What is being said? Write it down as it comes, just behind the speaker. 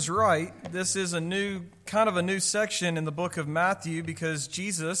Right. This is a new section in the book of Matthew because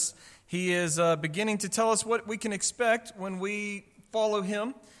Jesus, he is beginning to tell us what we can expect when we follow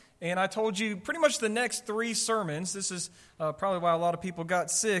him. And I told you pretty much the next three sermons, this is probably why a lot of people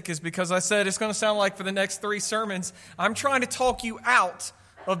got sick, is because I said it's going to sound like for the next three sermons, I'm trying to talk you out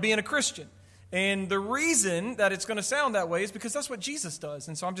of being a Christian. And the reason that it's going to sound that way is because that's what Jesus does.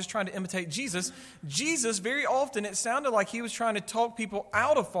 And so I'm just trying to imitate Jesus. Jesus, very often, it sounded like he was trying to talk people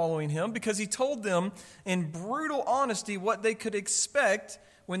out of following him because he told them in brutal honesty what they could expect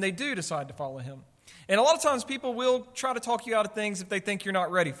when they do decide to follow him. And a lot of times people will try to talk you out of things if they think you're not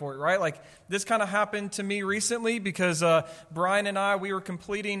ready for it, right? Like this kind of happened to me recently because Brian and I, we were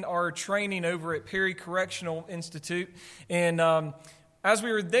completing our training over at Perry Correctional Institute. And as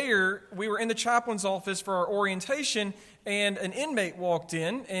we were there, we were in the chaplain's office for our orientation, and an inmate walked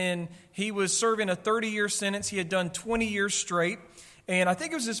in, and he was serving a 30-year sentence. He had done 20 years straight, and I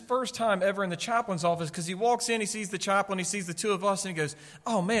think it was his first time ever in the chaplain's office because he walks in, he sees the chaplain, he sees the two of us, and he goes,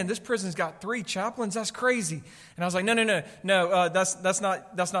 "Oh man, this prison's got 3 chaplains. That's crazy." And I was like, "No, that's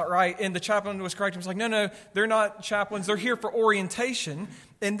not right." And the chaplain was correct. He was like, "No, they're not chaplains. They're here for orientation."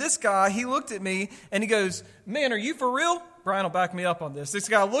 And this guy, he looked at me and he goes, "Man, are you for real?" Brian will back me up on this. This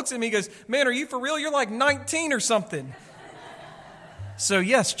guy looks at me and goes, "Man, are you for real? You're like 19 or something." So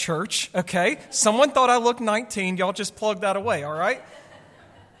yes, church, okay. Someone thought I looked 19. Y'all just plug that away, all right?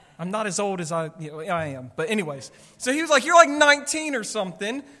 I'm not as old as I am. But anyways, so he was like, "You're like 19 or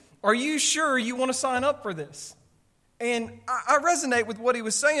something. Are you sure you want to sign up for this?" And I resonate with what he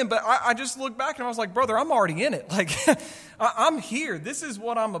was saying, but I just looked back and I was like, "Brother, I'm already in it. Like, I'm here. This is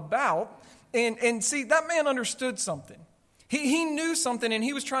what I'm about." And see, that man understood something. He knew something, and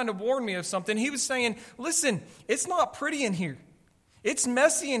he was trying to warn me of something. He was saying, "Listen, it's not pretty in here. It's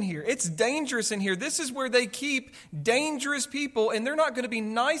messy in here. It's dangerous in here. This is where they keep dangerous people, and they're not going to be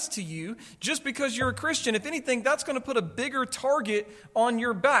nice to you just because you're a Christian. If anything, that's going to put a bigger target on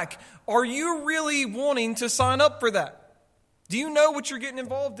your back. Are you really wanting to sign up for that? Do you know what you're getting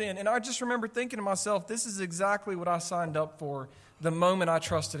involved in?" And I just remember thinking to myself, this is exactly what I signed up for the moment I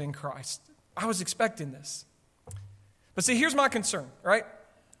trusted in Christ. I was expecting this. But see, here's my concern, right?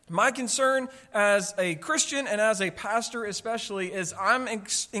 My concern as a Christian and as a pastor especially is I'm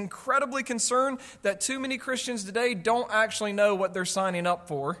incredibly concerned that too many Christians today don't actually know what they're signing up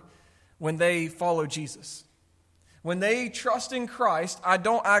for when they follow Jesus. When they trust in Christ, I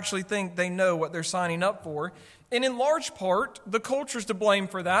don't actually think they know what they're signing up for. And in large part, the culture's to blame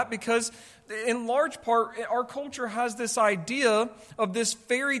for that because in large part, our culture has this idea of this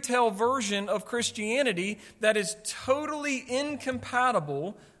fairy tale version of Christianity that is totally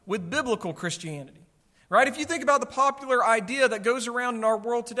incompatible with biblical Christianity. Right? If you think about the popular idea that goes around in our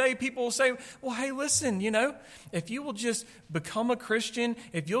world today, people will say, "Well, hey, listen, if you will just become a Christian,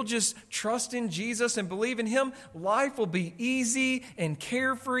 if you'll just trust in Jesus and believe in him, life will be easy and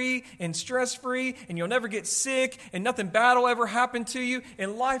carefree and stress-free, and you'll never get sick, and nothing bad will ever happen to you,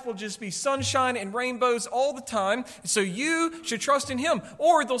 and life will just be sunshine and rainbows all the time, so you should trust in him."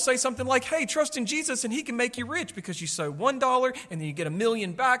 Or they'll say something like, "Hey, trust in Jesus, and he can make you rich because you sow $1, and then you get $1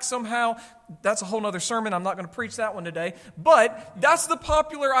 million back somehow." That's a whole other sermon. I'm not going to preach that one today. But that's the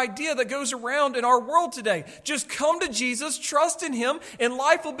popular idea that goes around in our world today. Just come to Jesus, trust in him, and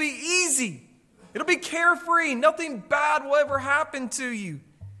life will be easy. It'll be carefree. Nothing bad will ever happen to you.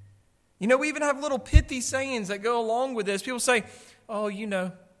 We even have little pithy sayings that go along with this. People say, "Oh,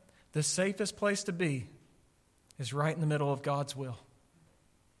 the safest place to be is right in the middle of God's will."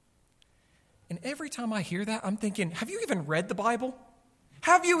 And every time I hear that, I'm thinking, have you even read the Bible?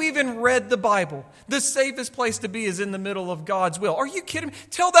 Have you even read the Bible? The safest place to be is in the middle of God's will. Are you kidding me?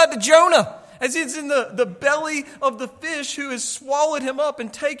 Tell that to Jonah as he's in the belly of the fish who has swallowed him up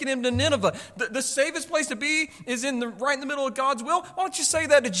and taken him to Nineveh. The safest place to be is right in the middle of God's will. Why don't you say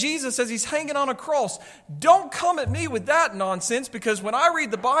that to Jesus as he's hanging on a cross? Don't come at me with that nonsense, because when I read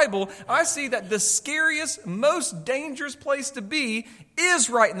the Bible, I see that the scariest, most dangerous place to be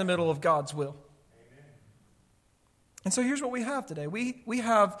is right in the middle of God's will. And so here's what we have today. We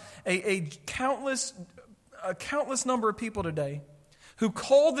have a countless number of people today who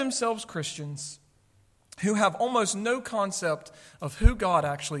call themselves Christians, who have almost no concept of who God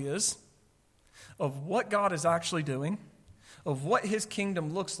actually is, of what God is actually doing, of what his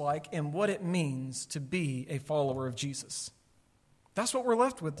kingdom looks like, and what it means to be a follower of Jesus. That's what we're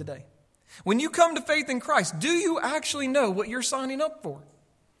left with today. When you come to faith in Christ, do you actually know what you're signing up for?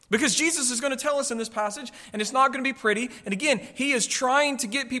 Because Jesus is going to tell us in this passage, and it's not going to be pretty. And again, he is trying to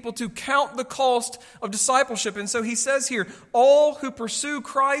get people to count the cost of discipleship. And so he says here, all who pursue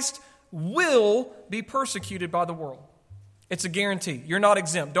Christ will be persecuted by the world. It's a guarantee. You're not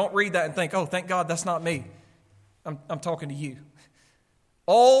exempt. Don't read that and think, oh, thank God that's not me. I'm talking to you.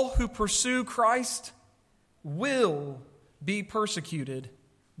 All who pursue Christ will be persecuted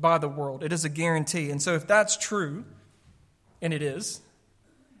by the world. It is a guarantee. And so if that's true, and it is,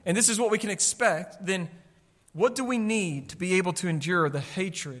 and this is what we can expect, then what do we need to be able to endure the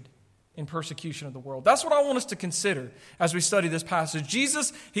hatred and persecution of the world? That's what I want us to consider as we study this passage.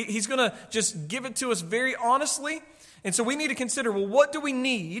 Jesus, he's going to just give it to us very honestly. And so we need to consider, well, what do we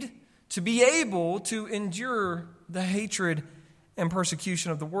need to be able to endure the hatred and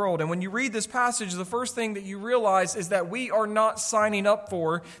persecution of the world? And when you read this passage, the first thing that you realize is that we are not signing up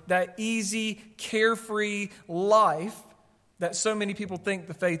for that easy, carefree life that so many people think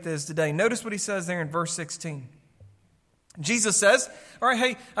the faith is today. Notice what he says there in verse 16. Jesus says, all right,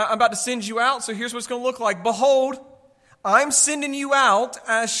 hey, I'm about to send you out, so here's what it's going to look like. Behold, I'm sending you out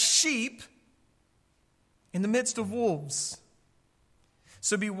as sheep in the midst of wolves.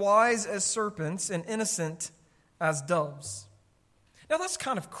 So be wise as serpents and innocent as doves. Now that's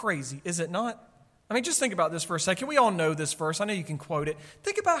kind of crazy, is it not? I mean, just think about this for a second. We all know this verse. I know you can quote it.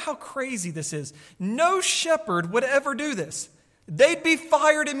 Think about how crazy this is. No shepherd would ever do this. They'd be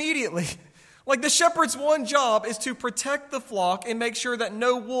fired immediately. Like the shepherd's one job is to protect the flock and make sure that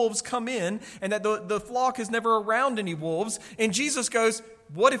no wolves come in and that the flock is never around any wolves. And Jesus goes,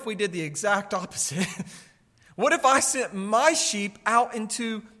 what if we did the exact opposite? What if I sent my sheep out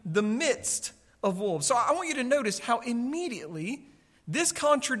into the midst of wolves? So I want you to notice how immediately this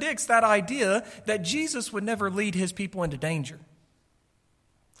contradicts that idea that Jesus would never lead his people into danger.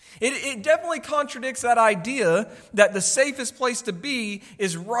 It definitely contradicts that idea that the safest place to be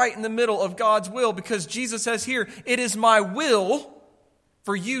is right in the middle of God's will, because Jesus says here, it is my will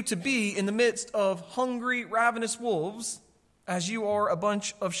for you to be in the midst of hungry, ravenous wolves as you are a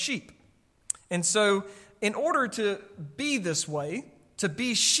bunch of sheep. And so in order to be this way, to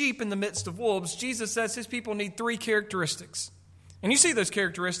be sheep in the midst of wolves, Jesus says his people need three characteristics. And you see those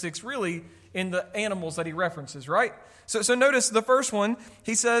characteristics really in the animals that he references, right? So notice the first one,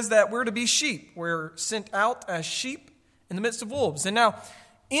 he says that we're to be sheep. We're sent out as sheep in the midst of wolves. And now,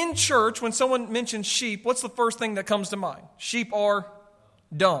 in church, when someone mentions sheep, what's the first thing that comes to mind? Sheep are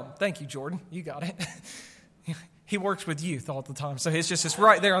dumb. Thank you, Jordan. You got it. He works with youth all the time, so it's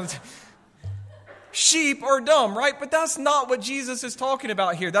right there on the Sheep are dumb, right? But that's not what Jesus is talking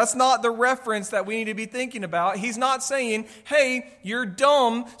about here. That's not the reference that we need to be thinking about. He's not saying, hey, you're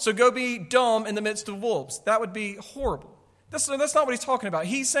dumb, so go be dumb in the midst of wolves. That would be horrible. That's not what he's talking about.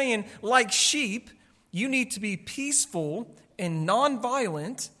 He's saying, like sheep, you need to be peaceful and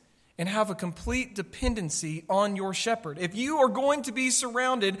nonviolent and have a complete dependency on your shepherd. If you are going to be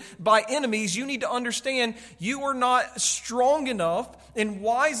surrounded by enemies, you need to understand you are not strong enough and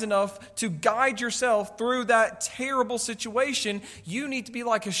wise enough to guide yourself through that terrible situation. You need to be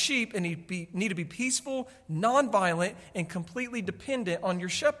like a sheep and need to be peaceful, nonviolent, and completely dependent on your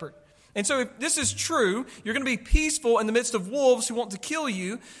shepherd. And so if this is true, you're going to be peaceful in the midst of wolves who want to kill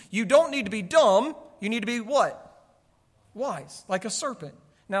you. You don't need to be dumb. You need to be what? Wise, like a serpent.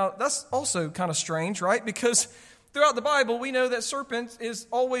 Now, that's also kind of strange, right? Because throughout the Bible, we know that serpent is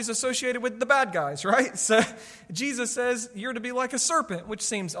always associated with the bad guys, right? So Jesus says you're to be like a serpent, which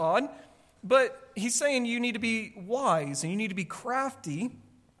seems odd. But he's saying you need to be wise and you need to be crafty,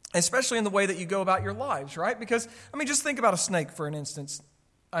 especially in the way that you go about your lives, right? Because, just think about a snake for an instance.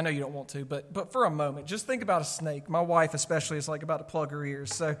 I know you don't want to, but for a moment, just think about a snake. My wife especially is like about to plug her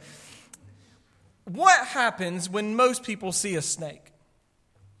ears. So what happens when most people see a snake?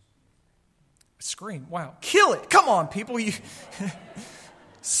 Scream, wow, kill it. Come on, people. You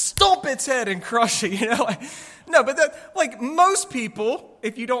stomp its head and crush it, No, but most people,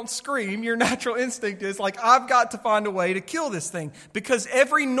 if you don't scream, your natural instinct is I've got to find a way to kill this thing, because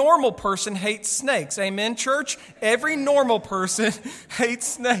every normal person hates snakes. Amen, church? Every normal person hates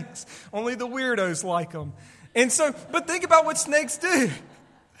snakes. Only the weirdos like them. And so, but think about what snakes do.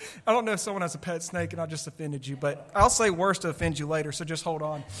 I don't know if someone has a pet snake and I just offended you, but I'll say worse to offend you later, so just hold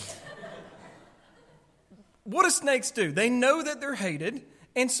on. What do snakes do? They know that they're hated,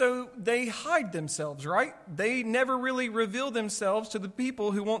 and so they hide themselves, right? They never really reveal themselves to the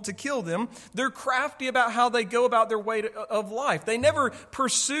people who want to kill them. They're crafty about how they go about their way of life. They never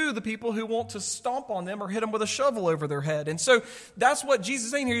pursue the people who want to stomp on them or hit them with a shovel over their head. And so that's what Jesus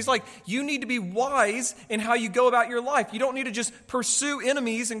is saying here. He's like, you need to be wise in how you go about your life. You don't need to just pursue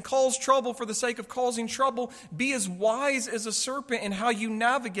enemies and cause trouble for the sake of causing trouble. Be as wise as a serpent in how you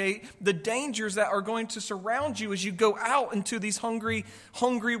navigate the dangers that are going to surround you as you go out into these hungry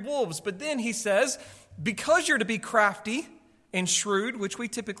wolves. But then he says, because you're to be crafty and shrewd, which we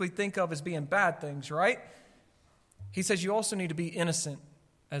typically think of as being bad things, right? he says you also need to be innocent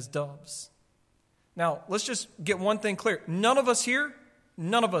as doves. Now, let's just get one thing clear. None of us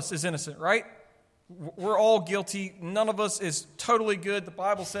is innocent, right? We're all guilty. None of us is totally good. The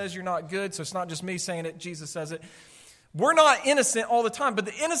Bible says you're not good, so it's not just me saying it. Jesus says it. We're not innocent all the time, but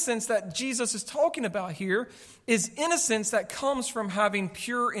the innocence that Jesus is talking about here is innocence that comes from having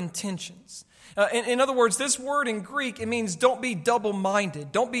pure intentions. In other words, this word in Greek, it means don't be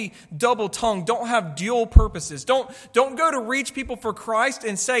double-minded. Don't be double-tongued. Don't have dual purposes. Don't go to reach people for Christ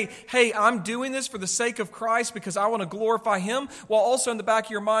and say, hey, I'm doing this for the sake of Christ because I want to glorify Him, while also in the back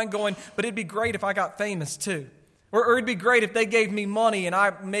of your mind going, but it'd be great if I got famous too. Or it'd be great if they gave me money and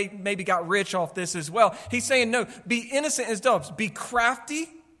I maybe got rich off this as well. He's saying, no, be innocent as doves. Be crafty,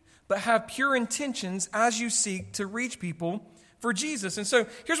 but have pure intentions as you seek to reach people for Jesus. And so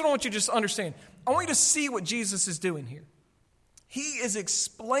here's what I want you to just understand. I want you to see what Jesus is doing here. He is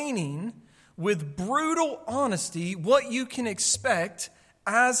explaining with brutal honesty what you can expect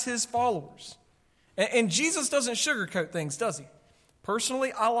as His followers. And Jesus doesn't sugarcoat things, does He?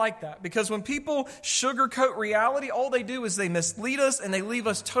 Personally, I like that, because when people sugarcoat reality, all they do is they mislead us and they leave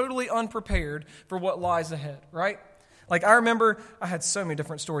us totally unprepared for what lies ahead, right? Like, I remember, I had so many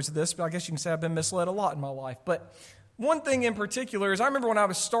different stories of this, but I guess you can say I've been misled a lot in my life. But one thing in particular is I remember when I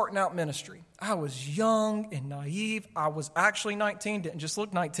was starting out ministry. I was young and naive. I was actually 19, didn't just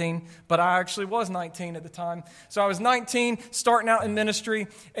look 19, but I actually was 19 at the time. So I was 19, starting out in ministry,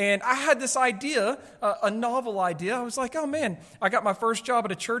 and I had this idea, a novel idea. I was like, oh man, I got my first job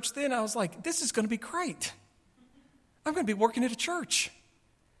at a church then. I was like, this is going to be great. I'm going to be working at a church.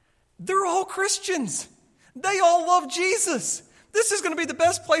 They're all Christians. They all love Jesus. This is going to be the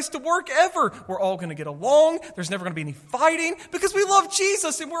best place to work ever. We're all going to get along. There's never going to be any fighting because we love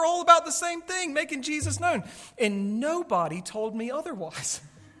Jesus and we're all about the same thing, making Jesus known. And nobody told me otherwise.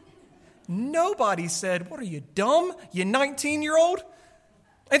 Nobody said, what are you, dumb? You 19-year-old?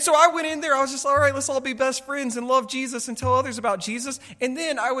 And so I went in there. I was just, all right, let's all be best friends and love Jesus and tell others about Jesus. And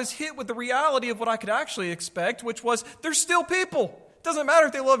then I was hit with the reality of what I could actually expect, which was there's still people. Doesn't matter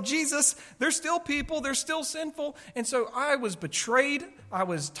if they love Jesus. They're still people. They're still sinful. And so I was betrayed. I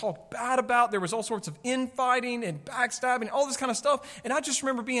was talked bad about. There was all sorts of infighting and backstabbing, all this kind of stuff. And I just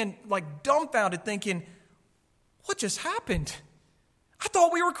remember being like dumbfounded thinking, what just happened? I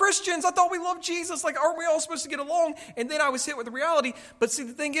thought we were Christians. I thought we loved Jesus. Like, aren't we all supposed to get along? And then I was hit with the reality. But see,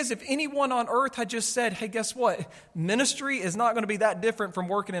 the thing is, if anyone on earth had just said, hey, guess what? Ministry is not going to be that different from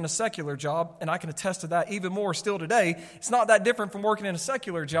working in a secular job. And I can attest to that even more still today. It's not that different from working in a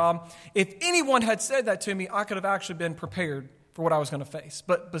secular job. If anyone had said that to me, I could have actually been prepared for what I was going to face.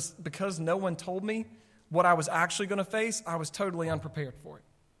 But because no one told me what I was actually going to face, I was totally unprepared for it.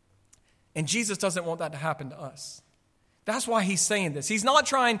 And Jesus doesn't want that to happen to us. That's why He's saying this. He's not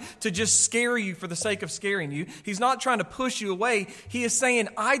trying to just scare you for the sake of scaring you. He's not trying to push you away. He is saying,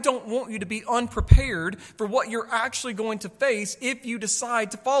 I don't want you to be unprepared for what you're actually going to face if you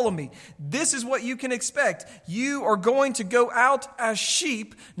decide to follow me. This is what you can expect. You are going to go out as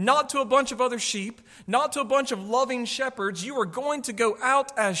sheep, not to a bunch of other sheep, not to a bunch of loving shepherds. You are going to go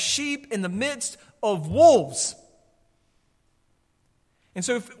out as sheep in the midst of wolves. And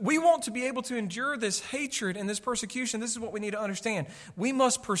so if we want to be able to endure this hatred and this persecution, this is what we need to understand. We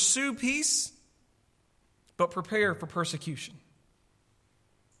must pursue peace, but prepare for persecution.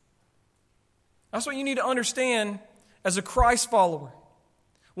 That's what you need to understand as a Christ follower.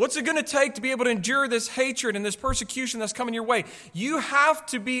 What's it going to take to be able to endure this hatred and this persecution that's coming your way? You have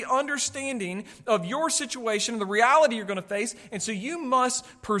to be understanding of your situation and the reality you're going to face. And so you must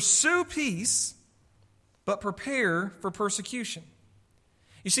pursue peace, but prepare for persecution.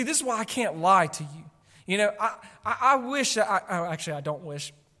 You see, this is why I can't lie to you. You know, I wish, actually I don't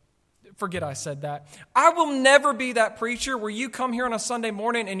wish. Forget I said that. I will never be that preacher where you come here on a Sunday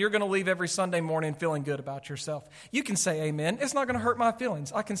morning and you're going to leave every Sunday morning feeling good about yourself. You can say amen. It's not going to hurt my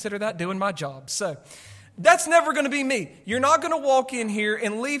feelings. I consider that doing my job. So that's never going to be me. You're not going to walk in here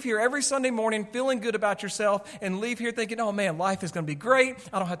and leave here every Sunday morning feeling good about yourself and leave here thinking, oh man, life is going to be great.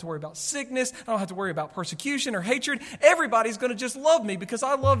 I don't have to worry about sickness. I don't have to worry about persecution or hatred. Everybody's going to just love me because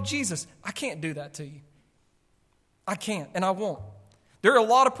I love Jesus. I can't do that to you. I can't, and I won't. There are a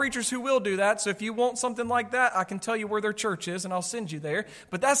lot of preachers who will do that, so if you want something like that, I can tell you where their church is and I'll send you there.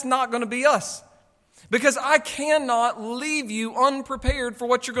 But that's not going to be us because I cannot leave you unprepared for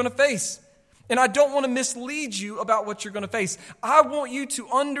what you're going to face. And I don't want to mislead you about what you're going to face. I want you to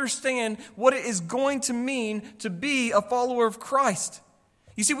understand what it is going to mean to be a follower of Christ.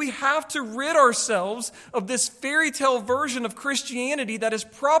 You see, we have to rid ourselves of this fairy tale version of Christianity that is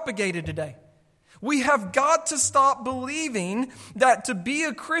propagated today. We have got to stop believing that to be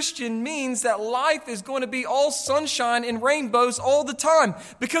a Christian means that life is going to be all sunshine and rainbows all the time,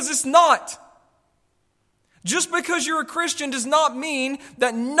 because it's not. Just because you're a Christian does not mean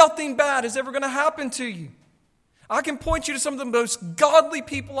that nothing bad is ever going to happen to you. I can point you to some of the most godly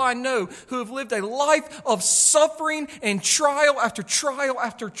people I know who have lived a life of suffering and trial after trial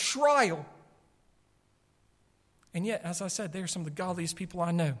after trial. And yet, as I said, they are some of the godliest people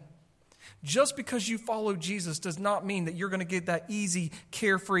I know. Just because you follow Jesus does not mean that you're going to get that easy,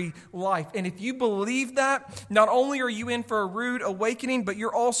 carefree life. And if you believe that, not only are you in for a rude awakening, but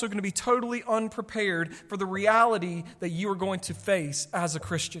you're also going to be totally unprepared for the reality that you are going to face as a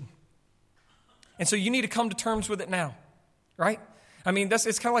Christian. And so you need to come to terms with it now, right? I mean,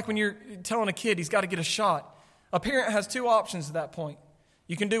 it's kind of like when you're telling a kid he's got to get a shot. A parent has two options at that point.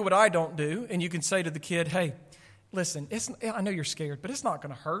 You can do what I don't do, and you can say to the kid, hey, listen, I know you're scared, but it's not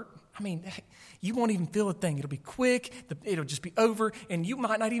going to hurt. I mean, you won't even feel a thing. It'll be quick. It'll just be over, and you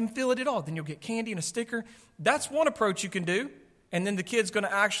might not even feel it at all. Then you'll get candy and a sticker. That's one approach you can do. And then the kid's going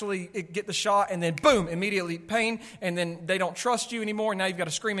to actually get the shot, and then boom, immediately pain, and then they don't trust you anymore. Now you've got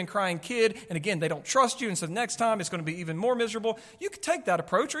a screaming, crying kid, and again, they don't trust you, and so next time it's going to be even more miserable. You could take that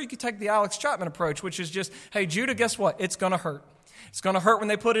approach, or you could take the Alex Chapman approach, which is just, hey, Judah, guess what? It's going to hurt. It's going to hurt when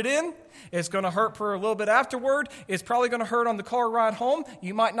they put it in. It's going to hurt for a little bit afterward. It's probably going to hurt on the car ride home.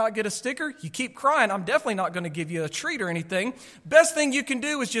 You might not get a sticker. You keep crying. I'm definitely not going to give you a treat or anything. Best thing you can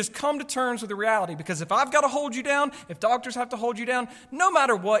do is just come to terms with the reality, because if I've got to hold you down, if doctors have to hold you down, no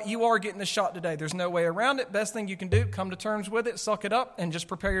matter what, you are getting the shot today. There's no way around it. Best thing you can do, come to terms with it, suck it up, and just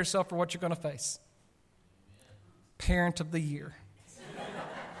prepare yourself for what you're going to face. Parent of the year.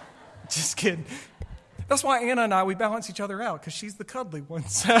 Just kidding. That's why Anna and I, we balance each other out, because she's the cuddly one.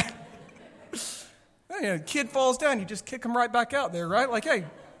 Kid falls down, you just kick him right back out there, right? Like, hey,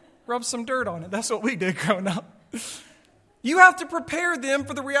 rub some dirt on it. That's what we did growing up. You have to prepare them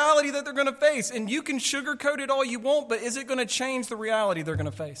for the reality that they're going to face. And you can sugarcoat it all you want, but is it going to change the reality they're going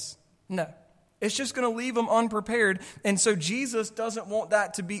to face? No. It's just going to leave them unprepared. And so Jesus doesn't want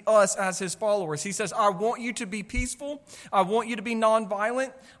that to be us as his followers. He says, I want you to be peaceful. I want you to be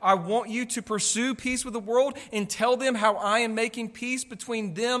nonviolent. I want you to pursue peace with the world and tell them how I am making peace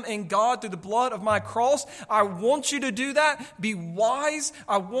between them and God through the blood of my cross. I want you to do that. Be wise.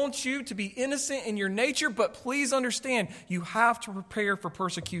 I want you to be innocent in your nature. But please understand, you have to prepare for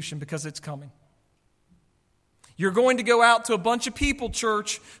persecution, because it's coming. You're going to go out to a bunch of people,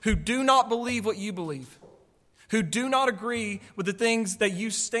 church, who do not believe what you believe, who do not agree with the things that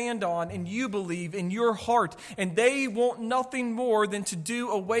you stand on and you believe in your heart. And they want nothing more than to do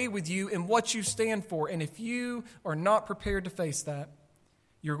away with you and what you stand for. And if you are not prepared to face that,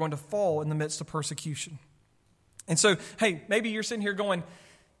 you're going to fall in the midst of persecution. And so, hey, maybe you're sitting here going,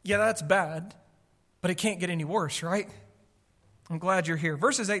 yeah, that's bad, but it can't get any worse, right? I'm glad you're here.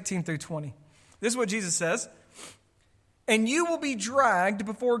 Verses 18 through 20. This is what Jesus says. And you will be dragged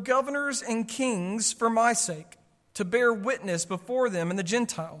before governors and kings for my sake, to bear witness before them and the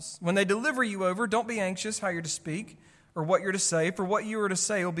Gentiles. When they deliver you over, don't be anxious how you're to speak or what you're to say, for what you are to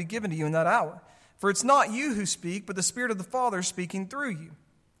say will be given to you in that hour. For it's not you who speak, but the Spirit of the Father speaking through you.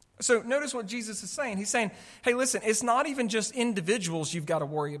 So notice what Jesus is saying. He's saying, hey, listen, it's not even just individuals you've got to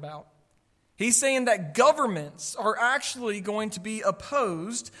worry about. He's saying that governments are actually going to be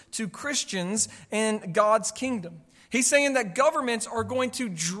opposed to Christians and God's kingdom. He's saying that governments are going to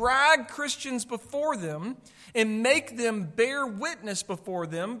drag Christians before them and make them bear witness before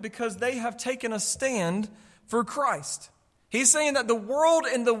them because they have taken a stand for Christ. He's saying that the world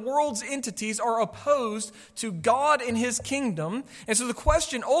and the world's entities are opposed to God and his kingdom. And so the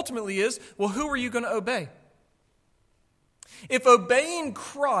question ultimately is, well, who are you going to obey? If obeying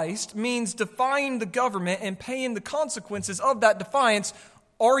Christ means defying the government and paying the consequences of that defiance,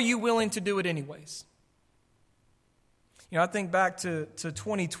 are you willing to do it anyways? You know, I think back to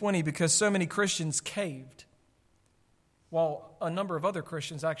 2020 because so many Christians caved, while a number of other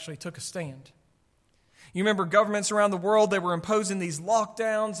Christians actually took a stand. You remember governments around the world, they were imposing these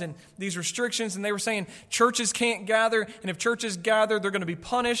lockdowns and these restrictions, and they were saying churches can't gather, and if churches gather, they're going to be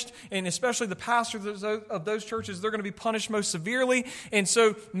punished, and especially the pastors of those churches, they're going to be punished most severely. And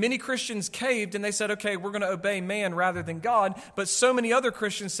so many Christians caved, and they said, okay, we're going to obey man rather than God. But so many other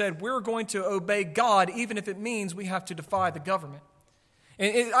Christians said, we're going to obey God, even if it means we have to defy the government.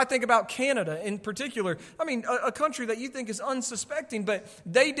 And I think about Canada in particular. I mean, a country that you think is unsuspecting, but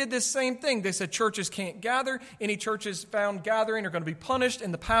they did this same thing. They said churches can't gather. Any churches found gathering are going to be punished,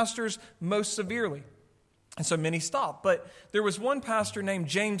 and the pastors most severely. And so many stopped. But there was one pastor named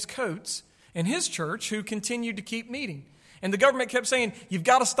James Coates in his church who continued to keep meeting. And the government kept saying, you've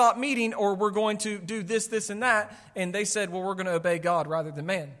got to stop meeting or we're going to do this, this, and that. And they said, well, we're going to obey God rather than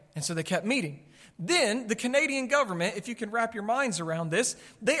man. And so they kept meeting. Then the Canadian government, if you can wrap your minds around this,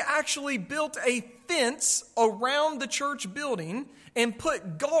 they actually built a fence around the church building and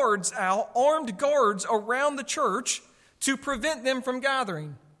put guards out, armed guards around the church to prevent them from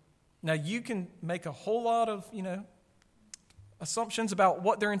gathering. Now you can make a whole lot of, assumptions about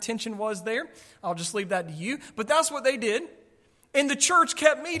what their intention was there. I'll just leave that to you. But that's what they did. And the church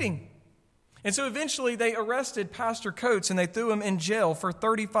kept meeting. And so eventually they arrested Pastor Coates and they threw him in jail for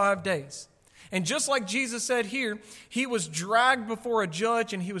 35 days. And just like Jesus said here, he was dragged before a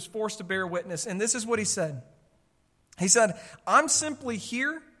judge and he was forced to bear witness. And this is what he said. He said, I'm simply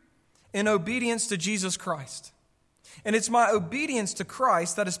here in obedience to Jesus Christ. And it's my obedience to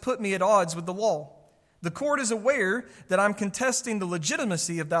Christ that has put me at odds with the law. The court is aware that I'm contesting the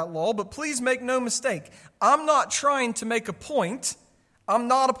legitimacy of that law, but please make no mistake. I'm not trying to make a point. I'm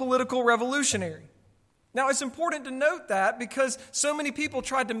not a political revolutionary. Now, it's important to note that because so many people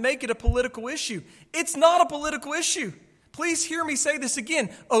tried to make it a political issue. It's not a political issue. Please hear me say this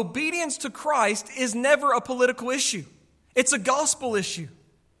again. Obedience to Christ is never a political issue. It's a gospel issue.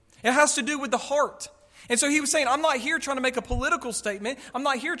 It has to do with the heart. And so he was saying, I'm not here trying to make a political statement. I'm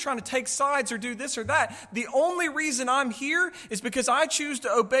not here trying to take sides or do this or that. The only reason I'm here is because I choose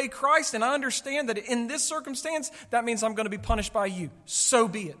to obey Christ, and I understand that in this circumstance, that means I'm going to be punished by you. So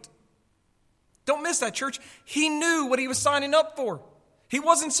be it. Don't miss that, church. He knew what he was signing up for. He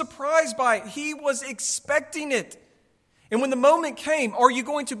wasn't surprised by it. He was expecting it. And when the moment came, are you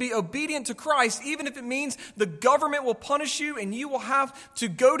going to be obedient to Christ, even if it means the government will punish you and you will have to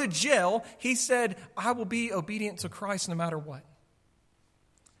go to jail? He said, I will be obedient to Christ no matter what.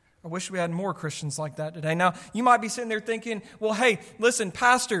 I wish we had more Christians like that today. Now, you might be sitting there thinking, well, hey, listen,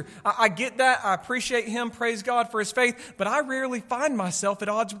 Pastor, I get that. I appreciate him. Praise God for his faith. But I rarely find myself at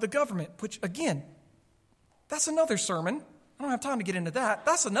odds with the government, which, again, that's another sermon. I don't have time to get into that.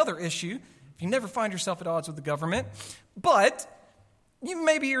 That's another issue. If you never find yourself at odds with the government. But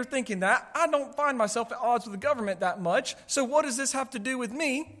maybe you're thinking that. I don't find myself at odds with the government that much. So what does this have to do with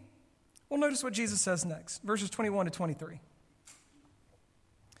me? Well, notice what Jesus says next. Verses 21 to 23.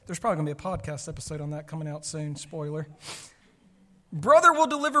 There's probably going to be a podcast episode on that coming out soon. Spoiler. Brother will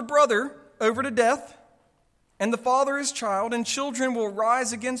deliver brother over to death, and the father his child, and children will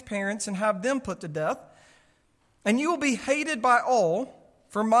rise against parents and have them put to death. And you will be hated by all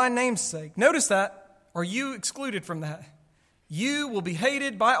for my name's sake. Notice that. Are you excluded from that? You will be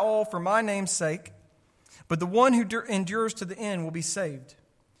hated by all for my name's sake, but the one who endures to the end will be saved.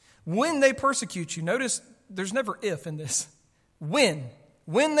 When they persecute you, notice there's never if in this. When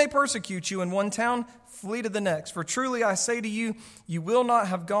they persecute you in one town, flee to the next. For truly I say to you, you will not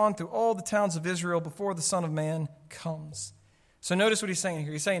have gone through all the towns of Israel before the Son of Man comes. So notice what he's saying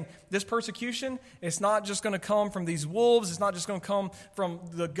here. He's saying this persecution, it's not just going to come from these wolves. It's not just going to come from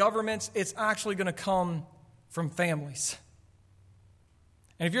the governments. It's actually going to come from families.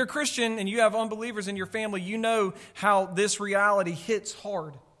 And if you're a Christian and you have unbelievers in your family, you know how this reality hits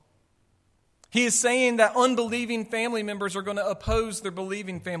hard. He is saying that unbelieving family members are going to oppose their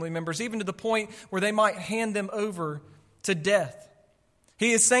believing family members, even to the point where they might hand them over to death.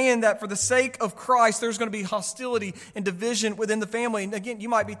 He is saying that for the sake of Christ, there's going to be hostility and division within the family. And again, you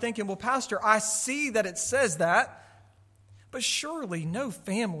might be thinking, well, Pastor, I see that it says that, but surely no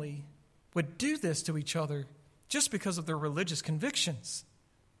family would do this to each other just because of their religious convictions.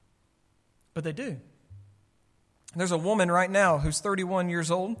 But they do. There's a woman right now who's 31 years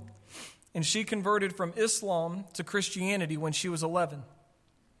old, and she converted from Islam to Christianity when she was 11.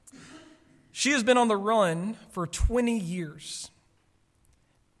 She has been on the run for 20 years.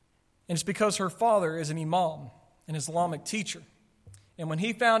 And it's because her father is an imam, an Islamic teacher. And when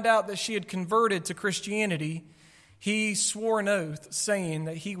he found out that she had converted to Christianity, he swore an oath saying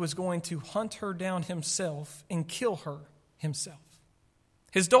that he was going to hunt her down himself and kill her himself,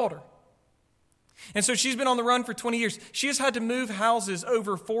 his daughter. And so she's been on the run for 20 years. She has had to move houses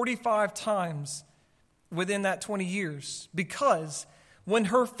over 45 times within that 20 years because when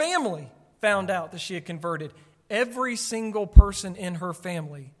her family found out that she had converted, every single person in her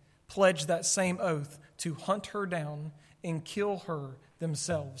family pledged that same oath to hunt her down and kill her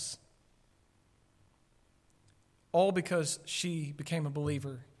themselves. All because she became a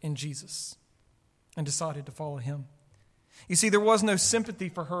believer in Jesus and decided to follow him. You see, there was no sympathy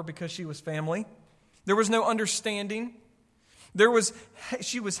for her because she was family. There was no understanding.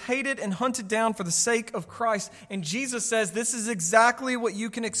 She was hated and hunted down for the sake of Christ. And Jesus says this is exactly what you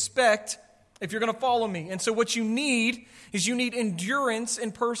can expect if you're going to follow me. And so what you need is endurance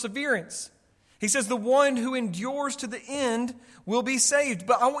and perseverance. He says the one who endures to the end will be saved.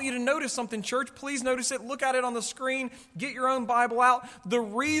 But I want you to notice something, church. Please notice it. Look at it on the screen. Get your own Bible out. The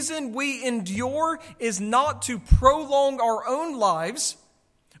reason we endure is not to prolong our own lives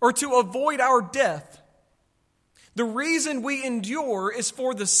or to avoid our death. The reason we endure is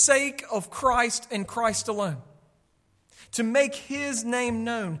for the sake of Christ and Christ alone. To make His name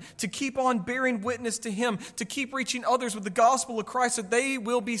known, to keep on bearing witness to Him, to keep reaching others with the gospel of Christ so they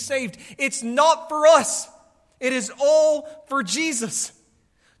will be saved. It's not for us. It is all for Jesus.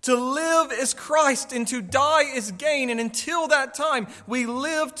 To live is Christ and to die is gain. And until that time, we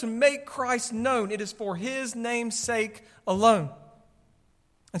live to make Christ known. It is for His name's sake alone.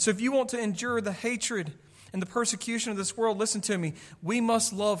 And so if you want to endure the hatred and the persecution of this world, listen to me, we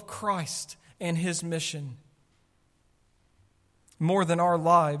must love Christ and His mission more than our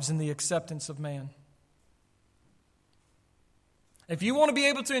lives and the acceptance of man. If you want to be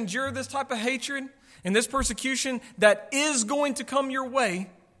able to endure this type of hatred and this persecution that is going to come your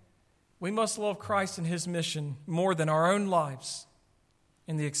way, we must love Christ and His mission more than our own lives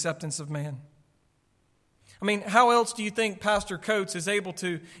and the acceptance of man. I mean, how else do you think Pastor Coates is able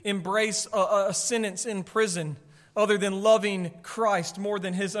to embrace a sentence in prison other than loving Christ more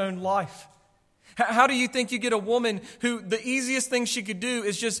than his own life? How do you think you get a woman who the easiest thing she could do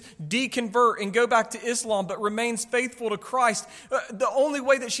is just deconvert and go back to Islam but remains faithful to Christ? The only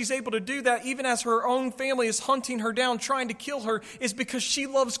way that she's able to do that, even as her own family is hunting her down, trying to kill her, is because she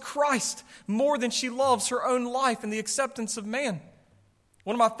loves Christ more than she loves her own life and the acceptance of man.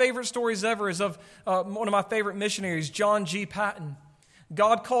 One of my favorite stories ever is of one of my favorite missionaries, John G. Patton.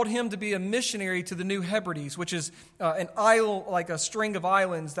 God called him to be a missionary to the New Hebrides, which is an isle, like a string of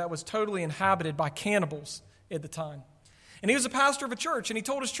islands that was totally inhabited by cannibals at the time. And he was a pastor of a church, and he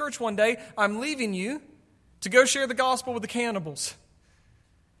told his church one day, "I'm leaving you to go share the gospel with the cannibals."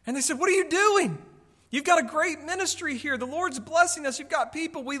 And they said, "What are you doing? You've got a great ministry here. The Lord's blessing us. You've got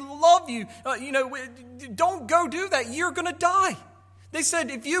people. We love you. Don't go do that. You're going to die." They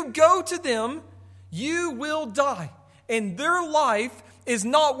said, "If you go to them, you will die. And their life is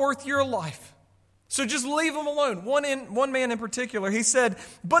not worth your life. So just leave them alone." One man in particular, he said,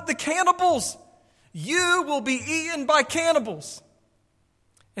 "But the cannibals, you will be eaten by cannibals."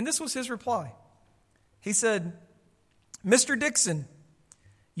 And this was his reply. He said, "Mr. Dixon,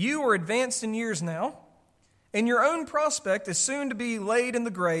 you are advanced in years now, and your own prospect is soon to be laid in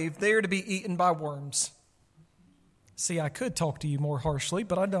the grave, there to be eaten by worms." See, I could talk to you more harshly,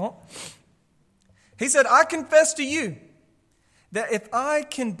 but I don't. He said, "I confess to you that if I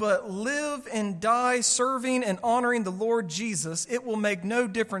can but live and die serving and honoring the Lord Jesus, it will make no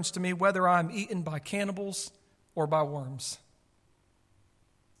difference to me whether I am eaten by cannibals or by worms."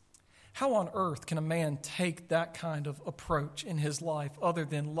 How on earth can a man take that kind of approach in his life other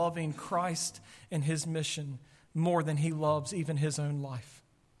than loving Christ and His mission more than he loves even his own life?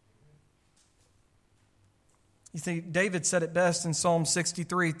 You see, David said it best in Psalm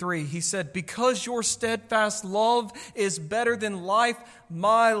 63:3. He said, "Because your steadfast love is better than life,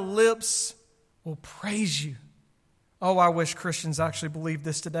 my lips will praise you." Oh, I wish Christians actually believed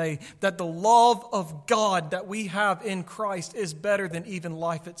this today, that the love of God that we have in Christ is better than even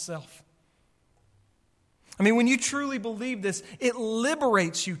life itself. I mean, when you truly believe this, it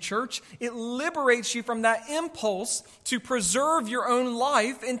liberates you, church. It liberates you from that impulse to preserve your own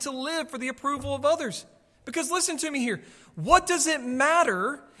life and to live for the approval of others. Because listen to me here. What does it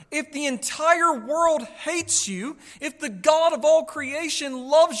matter if the entire world hates you, if the God of all creation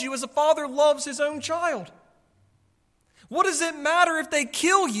loves you as a father loves his own child? What does it matter if they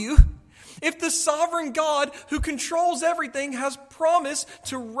kill you, if the sovereign God who controls everything has promised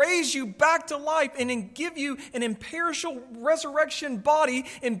to raise you back to life and give you an imperishable resurrection body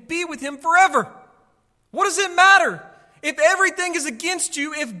and be with Him forever? What does it matter if everything is against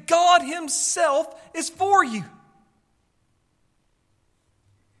you, if God Himself is for you?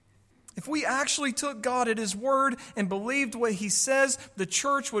 If we actually took God at His word and believed what He says, the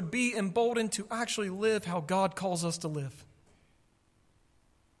church would be emboldened to actually live how God calls us to live.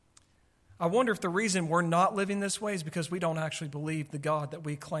 I wonder if the reason we're not living this way is because we don't actually believe the God that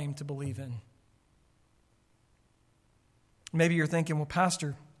we claim to believe in. Maybe you're thinking, "Well,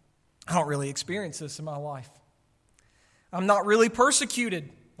 Pastor, I don't really experience this in my life. I'm not really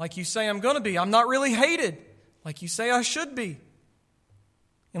persecuted like you say I'm going to be. I'm not really hated like you say I should be."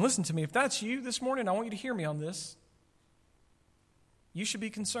 And listen to me, if that's you this morning, I want you to hear me on this. You should be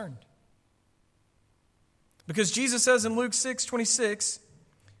concerned. Because Jesus says in Luke 6:26,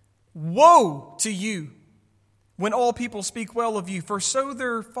 "Woe to you when all people speak well of you, for so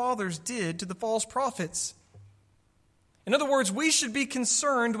their fathers did to the false prophets." In other words, we should be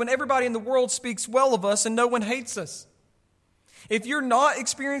concerned when everybody in the world speaks well of us and no one hates us. If you're not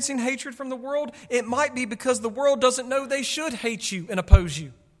experiencing hatred from the world, it might be because the world doesn't know they should hate you and oppose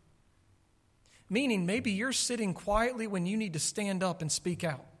you. Meaning, maybe you're sitting quietly when you need to stand up and speak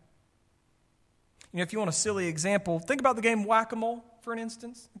out. You know, if you want a silly example, think about the game Whack-A-Mole, for an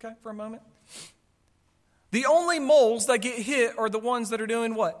instance, okay, for a moment. The only moles that get hit are the ones that are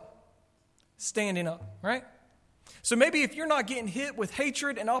doing what? Standing up, right? So maybe if you're not getting hit with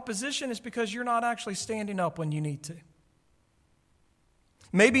hatred and opposition, it's because you're not actually standing up when you need to.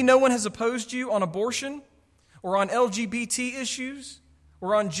 Maybe no one has opposed you on abortion or on LGBT issues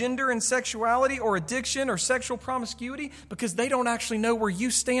or on gender and sexuality or addiction or sexual promiscuity because they don't actually know where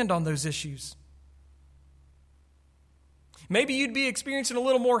you stand on those issues. Maybe you'd be experiencing a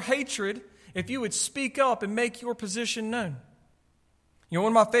little more hatred if you would speak up and make your position known. You know,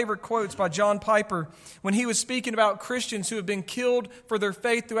 one of my favorite quotes by John Piper, when he was speaking about Christians who have been killed for their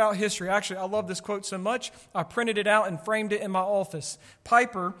faith throughout history. Actually, I love this quote so much, I printed it out and framed it in my office.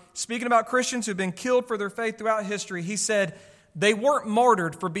 Piper, speaking about Christians who have been killed for their faith throughout history, he said, "They weren't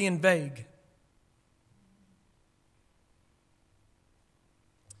martyred for being vague."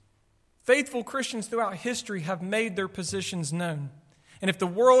 Faithful Christians throughout history have made their positions known. And if the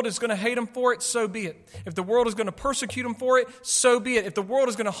world is going to hate them for it, so be it. If the world is going to persecute them for it, so be it. If the world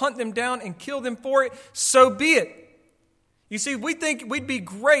is going to hunt them down and kill them for it, so be it. You see, we think we'd be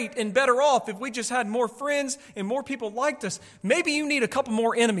great and better off if we just had more friends and more people liked us. Maybe you need a couple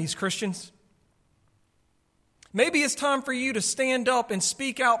more enemies, Christians. Maybe it's time for you to stand up and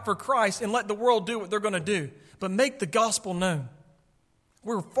speak out for Christ and let the world do what they're going to do. But make the gospel known.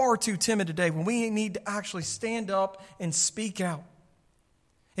 We're far too timid today when we need to actually stand up and speak out.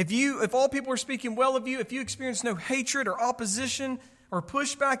 If all people are speaking well of you, if you experience no hatred or opposition or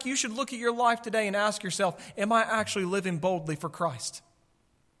pushback, you should look at your life today and ask yourself, am I actually living boldly for Christ?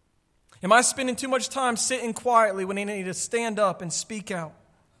 Am I spending too much time sitting quietly when I need to stand up and speak out?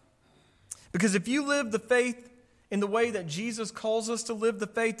 Because if you live the faith in the way that Jesus calls us to live the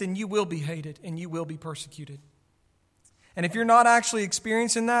faith, then you will be hated and you will be persecuted. And if you're not actually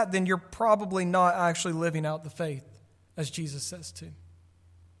experiencing that, then you're probably not actually living out the faith as Jesus says to.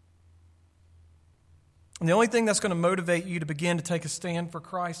 And the only thing that's going to motivate you to begin to take a stand for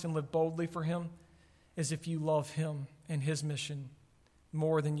Christ and live boldly for Him is if you love Him and His mission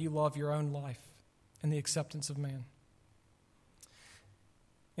more than you love your own life and the acceptance of man.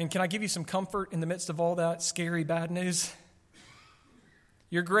 And can I give you some comfort in the midst of all that scary bad news?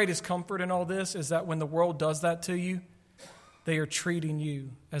 Your greatest comfort in all this is that when the world does that to you, they are treating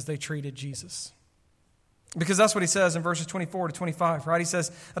you as they treated Jesus. Because that's what he says in verses 24 to 25, right? He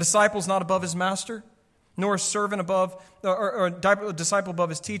says, a disciple is not above his master, nor a servant above, or a disciple above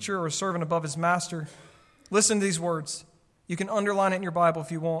his teacher, or a servant above his master. Listen to these words. You can underline it in your Bible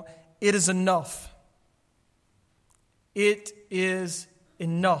if you want. It is enough. It is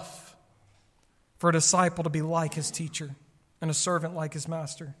enough for a disciple to be like his teacher and a servant like his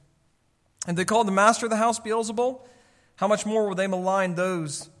master. And they called the master of the house Beelzebul. How much more will they malign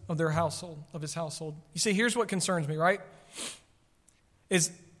those of their household, of his household? You see, here's what concerns me, right?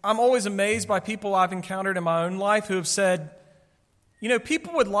 I'm always amazed by people I've encountered in my own life who have said, you know,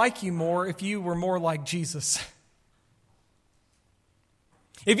 people would like you more if you were more like Jesus.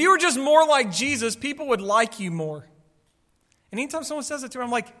 If you were just more like Jesus, people would like you more. And anytime someone says it to me,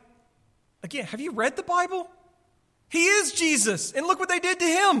 I'm like, again, have you read the Bible? He is Jesus, and look what they did to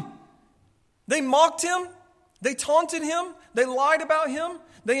him. They mocked him. They taunted him. They lied about him.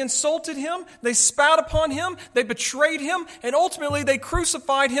 They insulted him. They spat upon him. They betrayed him. And ultimately, they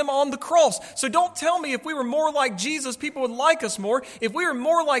crucified him on the cross. So don't tell me if we were more like Jesus, people would like us more. If we were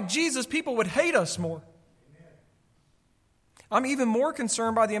more like Jesus, people would hate us more. I'm even more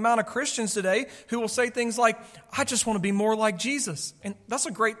concerned by the amount of Christians today who will say things like, I just want to be more like Jesus. And that's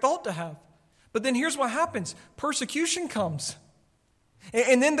a great thought to have. But then here's what happens. Persecution comes.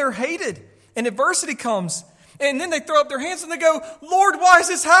 And then they're hated. And adversity comes. And then they throw up their hands and they go, Lord, why is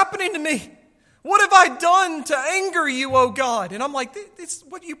this happening to me? What have I done to anger you, oh God? And I'm like, this is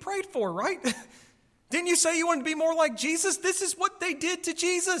what you prayed for, right? Didn't you say you wanted to be more like Jesus? This is what they did to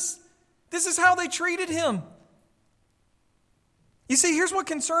Jesus. This is how they treated him. You see, here's what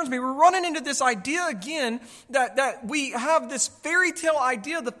concerns me. We're running into this idea again that we have this fairy tale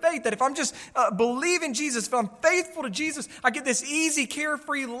idea of the faith, that if I'm just believing Jesus, if I'm faithful to Jesus, I get this easy,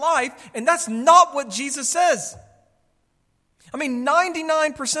 carefree life, and that's not what Jesus says. I mean,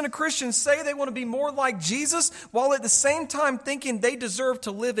 99% of Christians say they want to be more like Jesus, while at the same time thinking they deserve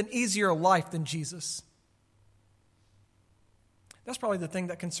to live an easier life than Jesus. That's probably the thing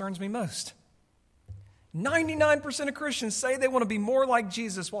that concerns me most. 99% of Christians say they want to be more like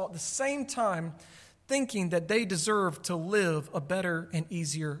Jesus while at the same time thinking that they deserve to live a better and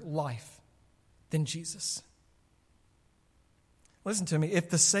easier life than Jesus. Listen to me. If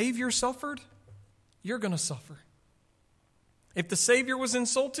the Savior suffered, you're going to suffer. If the Savior was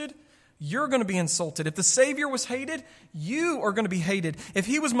insulted, you're going to be insulted. If the Savior was hated, you are going to be hated. If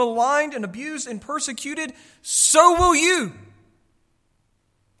he was maligned and abused and persecuted, so will you.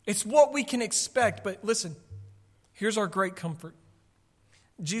 It's what we can expect. But listen, here's our great comfort.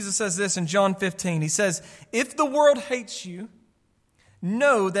 Jesus says this in John 15. He says, if the world hates you,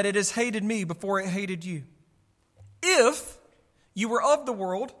 know that it has hated me before it hated you. If you were of the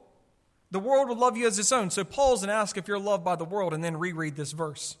world would love you as its own. So pause and ask if you're loved by the world and then reread this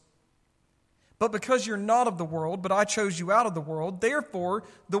verse. But because you're not of the world, but I chose you out of the world, therefore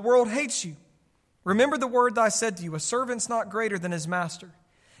the world hates you. Remember the word that I said to you, a servant's not greater than his master.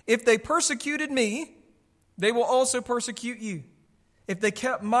 If they persecuted me, they will also persecute you. If they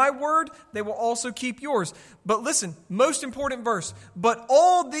kept my word, they will also keep yours. But listen, most important verse. But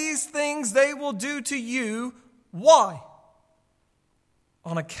all these things they will do to you. Why?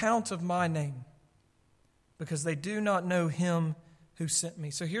 On account of my name. Because they do not know him who sent me.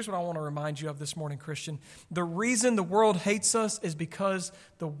 So here's what I want to remind you of this morning, Christian. The reason the world hates us is because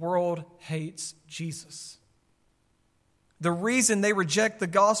the world hates Jesus. The reason they reject the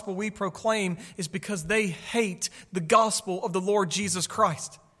gospel we proclaim is because they hate the gospel of the Lord Jesus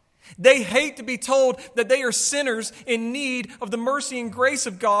Christ. They hate to be told that they are sinners in need of the mercy and grace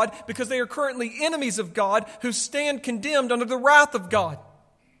of God because they are currently enemies of God who stand condemned under the wrath of God.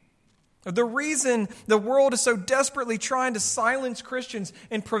 The reason the world is so desperately trying to silence Christians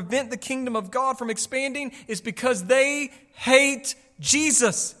and prevent the kingdom of God from expanding is because they hate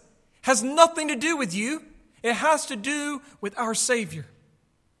Jesus. It has nothing to do with you. It has to do with our Savior.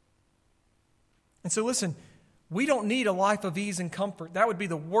 And so listen, we don't need a life of ease and comfort. That would be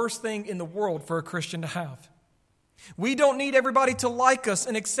the worst thing in the world for a Christian to have. We don't need everybody to like us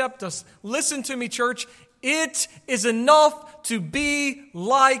and accept us. Listen to me, church. It is enough to be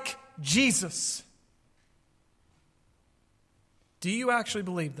like Jesus. Do you actually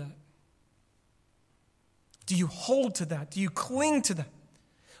believe that? Do you hold to that? Do you cling to that?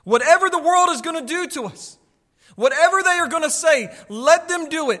 Whatever the world is going to do to us, whatever they are going to say, let them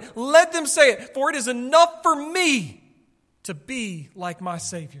do it. Let them say it. For it is enough for me to be like my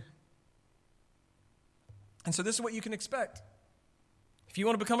Savior. And so this is what you can expect. If you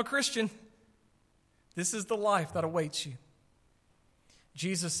want to become a Christian, this is the life that awaits you.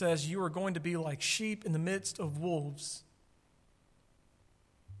 Jesus says you are going to be like sheep in the midst of wolves.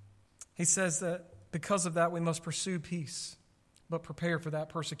 He says that because of that we must pursue peace, but prepare for that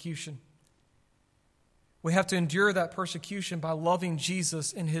persecution. We have to endure that persecution by loving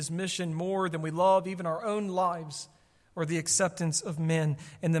Jesus and his mission more than we love even our own lives or the acceptance of men.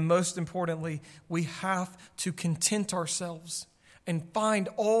 And then most importantly, we have to content ourselves and find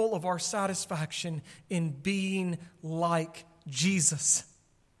all of our satisfaction in being like Jesus.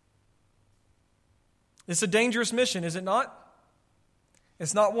 It's a dangerous mission, is it not?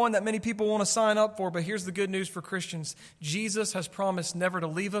 It's not one that many people want to sign up for, but here's the good news for Christians. Jesus has promised never to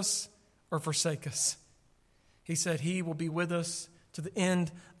leave us or forsake us. He said he will be with us to the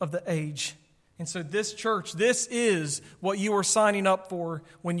end of the age. And so this church, this is what you are signing up for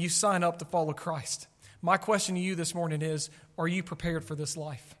when you sign up to follow Christ. My question to you this morning is, are you prepared for this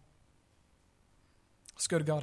life? Let's go to God.